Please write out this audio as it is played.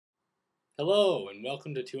Hello and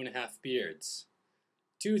welcome to Two and a Half Beards.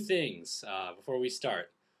 Two things before we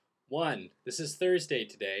start. One, this is Thursday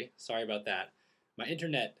today. Sorry about that. My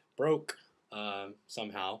internet broke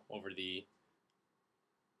somehow over the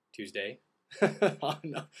Tuesday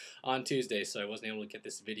on Tuesday, so I wasn't able to get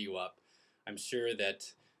this video up. I'm sure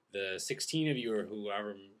that the 16 of you or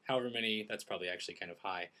however many, that's probably actually kind of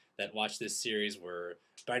high, that watched this series were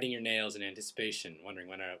biting your nails in anticipation, wondering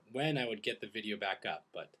when I would get the video back up,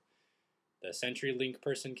 but the CenturyLink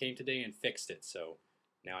person came today and fixed it, so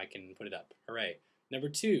now I can put it up. Hooray. Number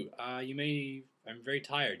two, I'm very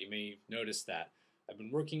tired. You may notice that. I've been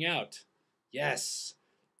working out. Yes,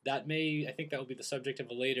 I think that will be the subject of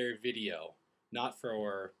a later video. Not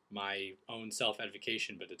for my own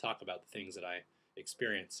self-edification, but to talk about the things that I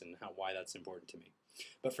experience and why that's important to me.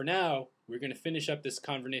 But for now, we're going to finish up this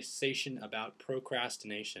conversation about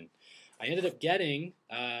procrastination. I ended up getting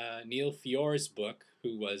Neil Fiore's book,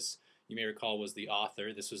 who was, you may recall, was the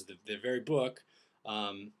author. This was the very book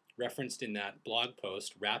referenced in that blog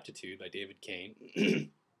post, Raptitude by David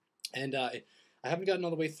Kane. And I haven't gotten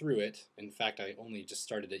all the way through it. In fact, I only just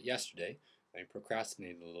started it yesterday. I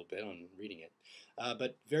procrastinated a little bit on reading it.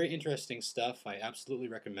 But very interesting stuff. I absolutely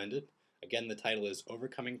recommend it. Again, the title is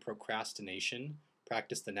Overcoming Procrastination,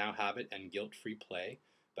 Practice the Now Habit and Guilt-Free Play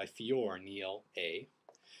by Fiore, Neil A.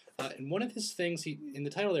 And one of his things, in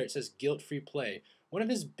the title there it says guilt-free play. One of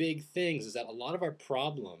his big things is that a lot of our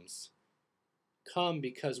problems come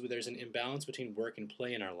because there's an imbalance between work and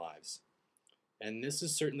play in our lives. And this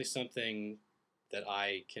is certainly something that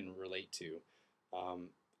I can relate to.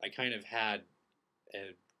 I kind of had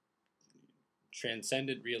a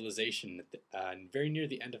transcendent realization very near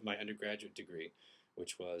the end of my undergraduate degree,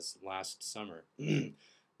 which was last summer,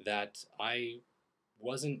 that I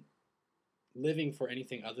wasn't living for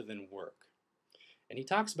anything other than work. And he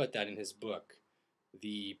talks about that in his book,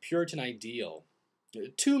 The Puritan Ideal.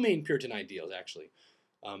 Two main Puritan ideals, actually,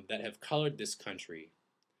 that have colored this country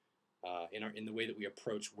in the way that we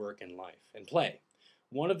approach work and life and play.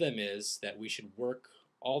 One of them is that we should work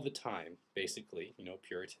all the time, basically.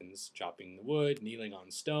 Puritans chopping the wood, kneeling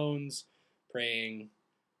on stones, praying,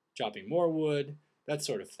 chopping more wood, that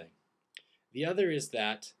sort of thing. The other is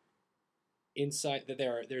that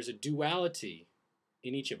there's a duality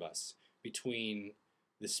in each of us between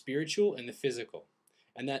the spiritual and the physical,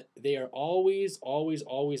 and that they are always, always,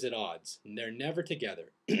 always at odds, and they're never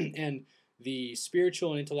together. And the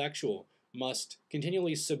spiritual and intellectual must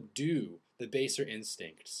continually subdue the baser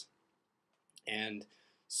instincts. And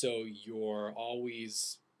so you're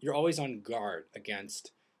always on guard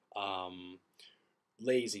against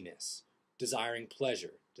laziness, desiring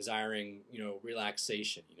pleasure, desiring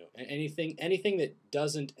relaxation, and anything that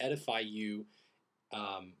doesn't edify you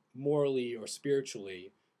morally or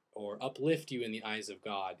spiritually or uplift you in the eyes of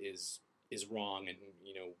God is wrong, and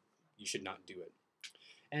you should not do it.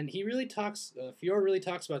 And he really talks, Fiore really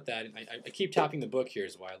talks about that. And I keep tapping the book here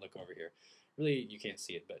is why I look over here. Really, you can't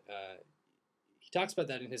see it, but he talks about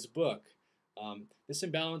that in his book. This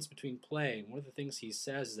imbalance between play, and one of the things he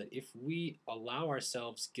says is that if we allow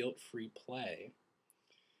ourselves guilt-free play,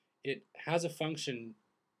 it has a function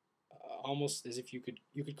almost as if you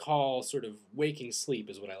could call sort of waking sleep,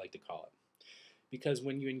 is what I like to call it. Because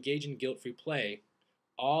when you engage in guilt-free play,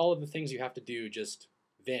 all of the things you have to do just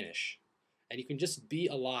vanish. And you can just be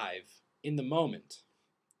alive in the moment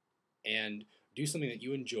and do something that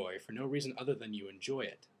you enjoy for no reason other than you enjoy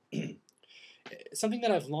it. Something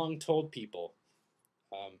that I've long told people,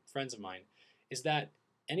 friends of mine, is that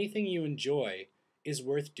anything you enjoy is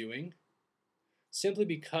worth doing simply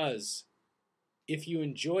because if you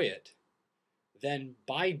enjoy it, then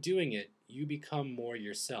by doing it, you become more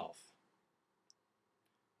yourself.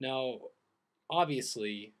 Now,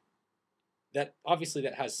 obviously that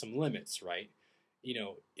has some limits, right?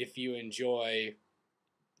 If you enjoy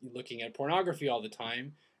looking at pornography all the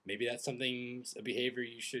time, maybe that's a behavior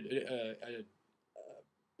you should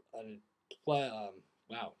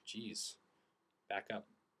wow, geez, back up.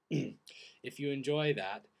 If you enjoy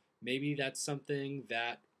that, maybe that's something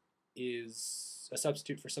that is a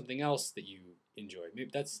substitute for something else that you enjoy.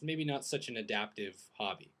 That's maybe not such an adaptive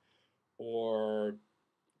hobby. Or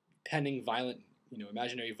penning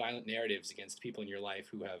imaginary violent narratives against people in your life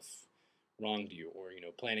who have wronged you, or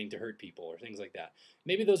planning to hurt people, or things like that.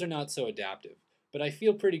 Maybe those are not so adaptive. But I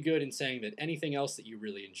feel pretty good in saying that anything else that you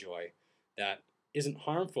really enjoy that isn't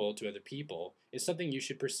harmful to other people is something you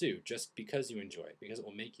should pursue just because you enjoy it, because it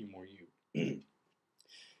will make you more you.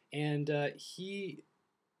 And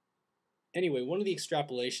anyway, one of the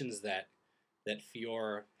extrapolations that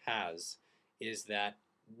Fiore has is that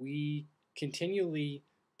we continually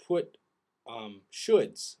put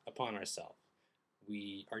shoulds upon ourselves.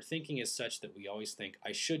 Our thinking is such that we always think,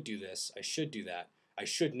 I should do this, I should do that, I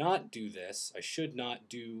should not do this, I should not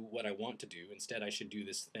do what I want to do. Instead, I should do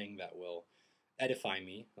this thing that will edify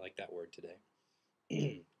me. I like that word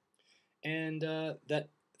today. And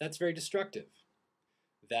that's very destructive.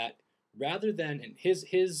 That rather than, and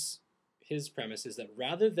his premise is that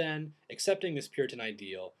rather than accepting this Puritan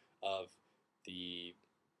ideal of the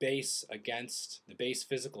base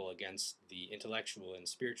physical against the intellectual and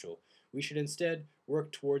spiritual, we should instead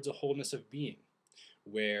work towards a wholeness of being,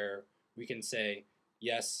 where we can say,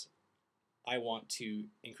 yes, I want to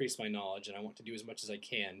increase my knowledge and I want to do as much as I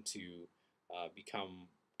can to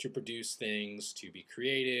to produce things, to be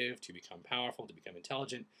creative, to become powerful, to become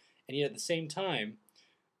intelligent, and yet at the same time,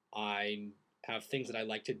 I have things that I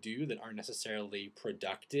like to do that aren't necessarily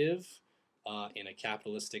productive in a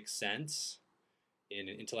capitalistic sense, in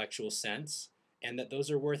an intellectual sense, and that those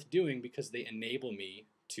are worth doing because they enable me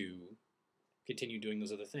to continue doing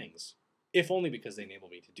those other things. If only because they enable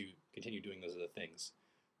me to continue doing those other things.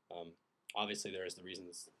 Obviously, there is the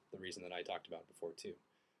reason that I talked about before too.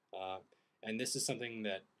 And this is something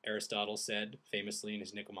that Aristotle said famously in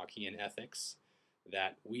his Nicomachean Ethics,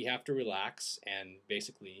 that we have to relax and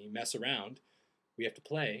basically mess around. We have to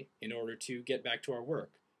play in order to get back to our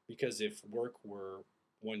work. Because if work were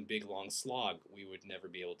one big long slog, we would never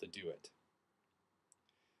be able to do it.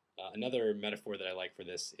 Another metaphor that I like for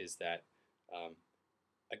this is that,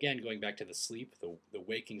 again, going back to the sleep, the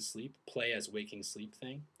waking sleep, play as waking sleep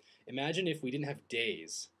thing. Imagine if we didn't have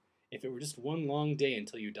days, if it were just one long day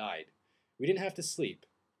until you died. We didn't have to sleep.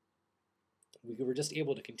 We were just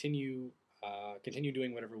able to continue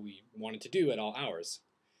doing whatever we wanted to do at all hours.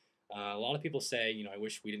 A lot of people say, I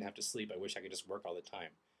wish we didn't have to sleep. I wish I could just work all the time.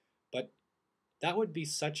 But that would be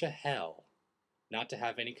such a hell not to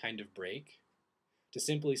have any kind of break, to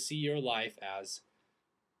simply see your life as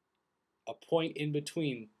a point in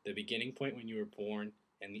between the beginning point when you were born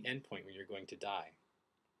and the end point when you're going to die.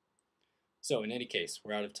 So in any case,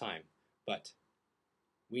 we're out of time, but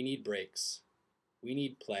we need breaks. We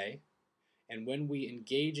need play. And when we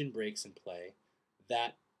engage in breaks and play,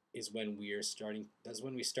 that is when that's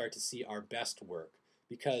when we start to see our best work,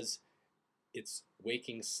 because it's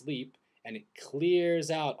waking sleep and it clears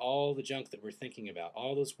out all the junk that we're thinking about,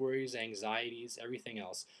 all those worries, anxieties, everything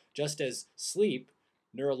else. Just as sleep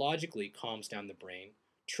neurologically calms down the brain,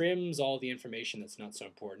 trims all the information that's not so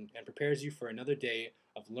important, and prepares you for another day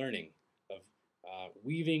of learning, of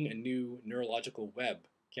weaving a new neurological web.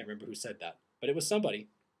 Can't remember who said that, but it was somebody.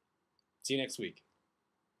 See you next week.